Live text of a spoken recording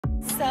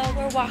So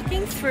we're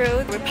walking through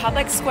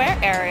Republic Square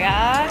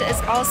area.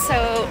 It's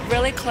also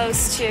really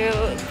close to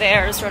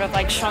their sort of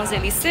like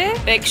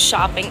Champs-Élysées, big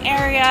shopping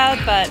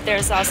area, but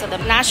there's also the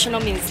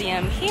National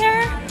Museum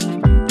here.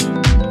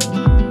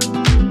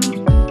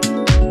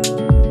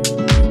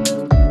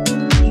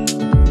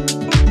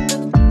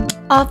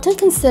 Often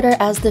considered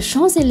as the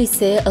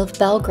Champs-Élysées of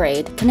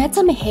Belgrade, Knez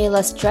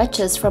Mihaila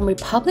stretches from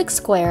Republic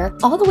Square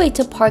all the way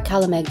to Park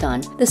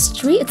Kalemegdan. The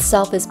street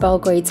itself is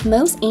Belgrade's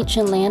most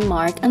ancient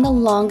landmark and the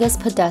longest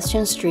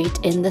pedestrian street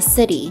in the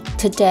city.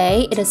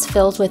 Today, it is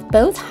filled with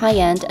both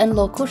high-end and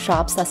local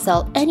shops that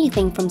sell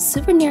anything from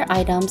souvenir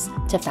items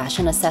to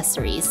fashion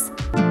accessories.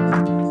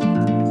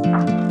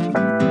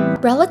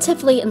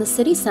 Relatively in the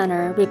city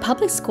center,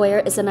 Republic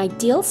Square is an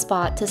ideal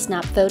spot to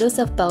snap photos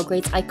of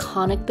Belgrade's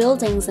iconic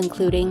buildings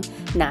including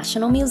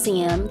National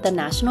Museum, the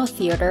National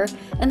Theater,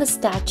 and the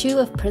statue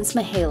of Prince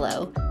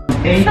Mihailo.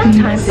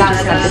 Sometimes you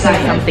just have to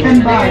say something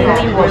really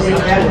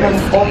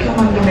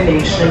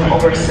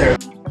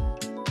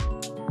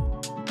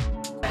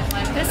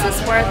This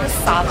is where the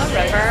Sava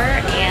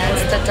River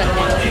and the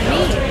Danube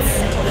meets.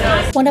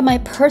 One of my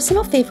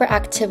personal favorite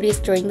activities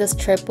during this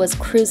trip was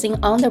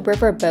cruising on the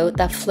riverboat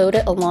that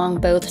floated along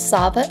both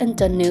Sava and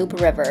Danube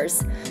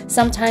rivers.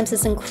 Sometimes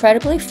it's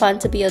incredibly fun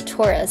to be a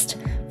tourist.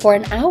 For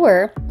an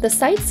hour, the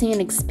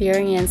sightseeing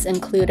experience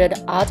included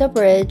Ada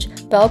Bridge,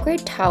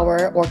 Belgrade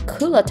Tower or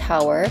Kula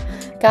Tower,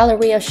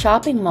 Skadarlija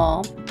shopping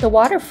mall, the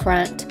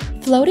waterfront,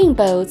 floating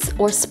boats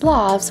or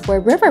splavs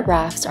where river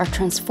rafts are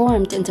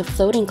transformed into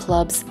floating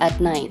clubs at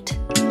night.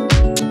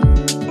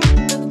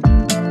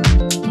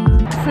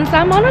 Since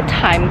I'm on a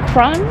time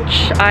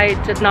crunch, I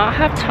did not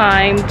have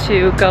time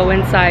to go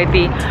inside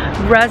the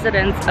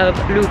residence of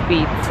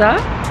Ljubica,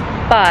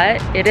 but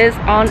it is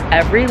on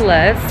every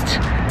list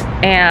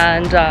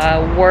and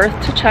worth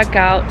to check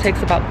out. It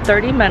takes about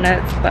 30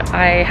 minutes, but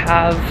I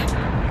have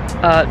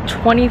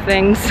 20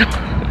 things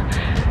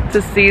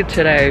to see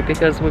today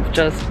because we've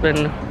just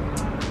been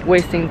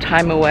wasting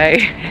time away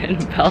in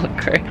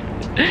Belgrade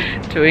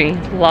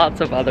doing lots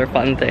of other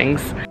fun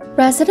things.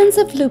 Residents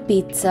of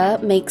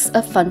Ljubica makes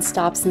a fun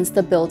stop since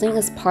the building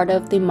is part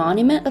of the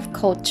Monument of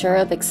Culture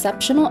of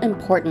exceptional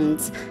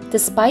importance.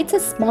 Despite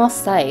its small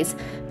size,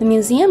 the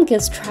museum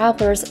gives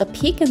travelers a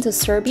peek into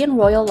Serbian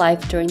royal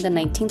life during the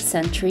 19th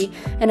century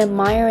and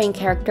admiring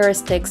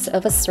characteristics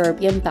of a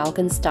Serbian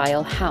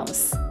Balkan-style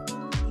house.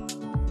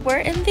 We're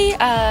in the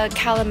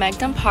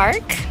Kalemegdan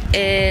Park.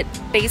 It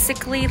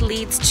basically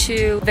leads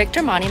to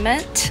Victor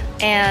Monument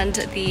and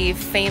the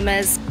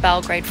famous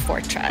Belgrade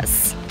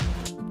Fortress.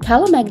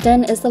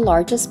 Kalemegdan is the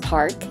largest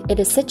park. It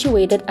is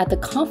situated at the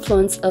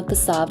confluence of the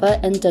Sava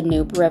and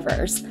Danube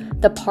rivers.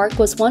 The park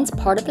was once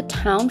part of the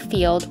town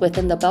field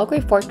within the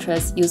Belgrade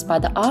Fortress used by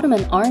the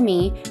Ottoman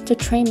army to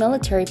train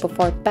military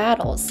before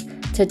battles.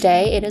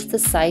 Today, it is the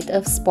site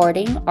of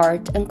sporting,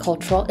 art, and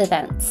cultural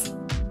events.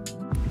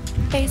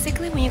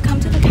 Basically, when you come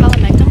to the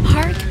Kalemegdan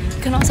Park,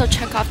 you can also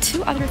check off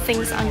two other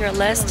things on your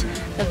list,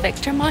 the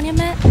Victor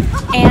Monument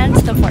and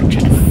the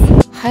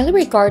Fortress. Highly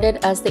regarded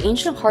as the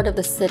ancient heart of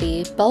the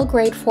city,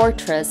 Belgrade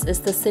Fortress is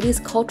the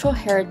city's cultural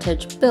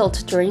heritage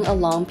built during a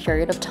long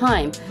period of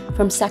time,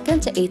 from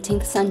 2nd to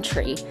 18th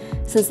century.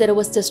 Since it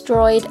was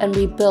destroyed and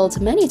rebuilt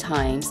many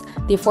times,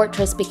 the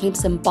fortress became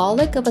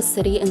symbolic of a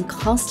city in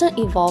constant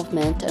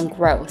evolvement and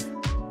growth.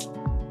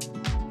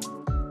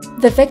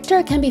 The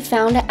Victor can be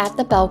found at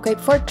the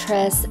Belgrade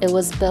Fortress. It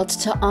was built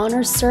to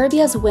honor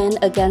Serbia's win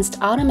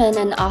against Ottoman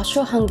and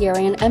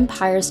Austro-Hungarian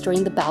empires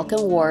during the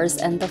Balkan Wars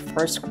and the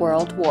First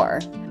World War.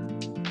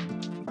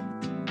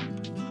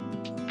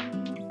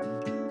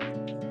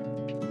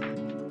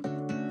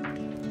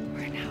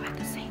 We're now at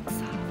the St.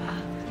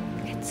 Sava.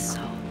 It's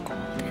so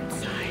cold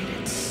inside.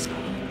 It's so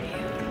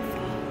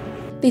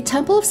beautiful. The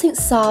Temple of St.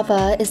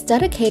 Sava is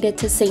dedicated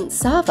to St.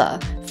 Sava,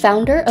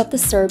 founder of the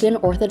Serbian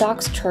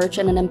Orthodox Church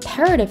and an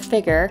imperative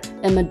figure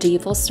in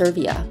medieval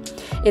Serbia.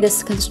 It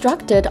is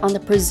constructed on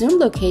the presumed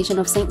location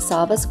of St.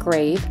 Sava's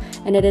grave,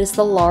 and it is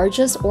the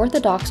largest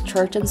Orthodox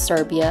church in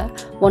Serbia,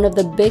 one of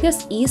the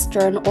biggest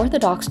Eastern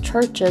Orthodox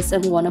churches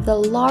and one of the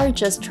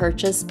largest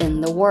churches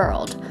in the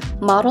world.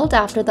 Modeled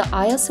after the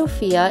Hagia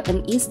Sophia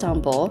in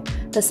Istanbul,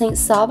 the St.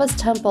 Sava's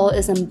Temple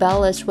is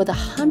embellished with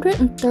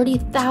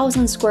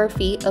 130,000 square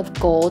feet of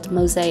gold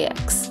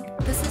mosaics.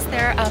 This is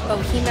their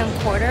bohemian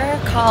quarter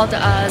called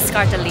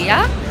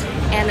Skadarlija,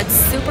 and it's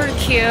super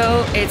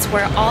cute. It's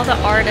where all the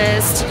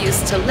artists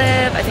used to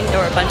live. I think there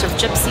were a bunch of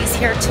gypsies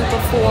here too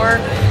before,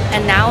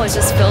 and now it's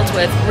just filled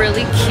with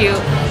really cute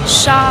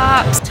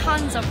shops,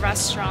 tons of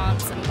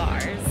restaurants and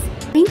bars.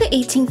 During the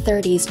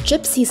 1830s,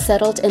 gypsies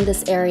settled in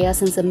this area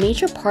since a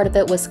major part of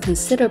it was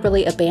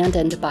considerably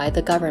abandoned by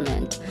the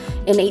government.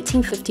 In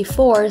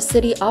 1854,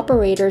 city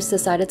operators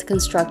decided to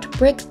construct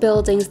brick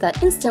buildings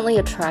that instantly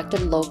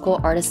attracted local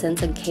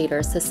artisans and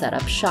caterers to set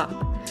up shop.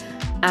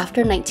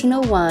 After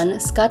 1901,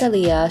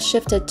 Skadarlija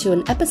shifted to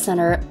an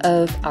epicenter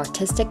of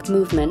artistic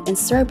movement in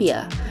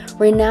Serbia.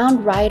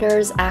 Renowned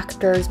writers,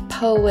 actors,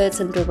 poets,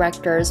 and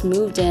directors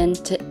moved in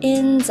to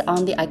inns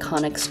on the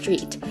iconic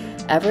street.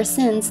 ever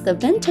since, the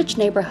vintage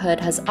neighborhood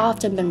has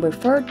often been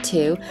referred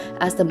to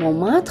as the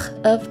Montmartre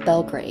of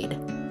Belgrade.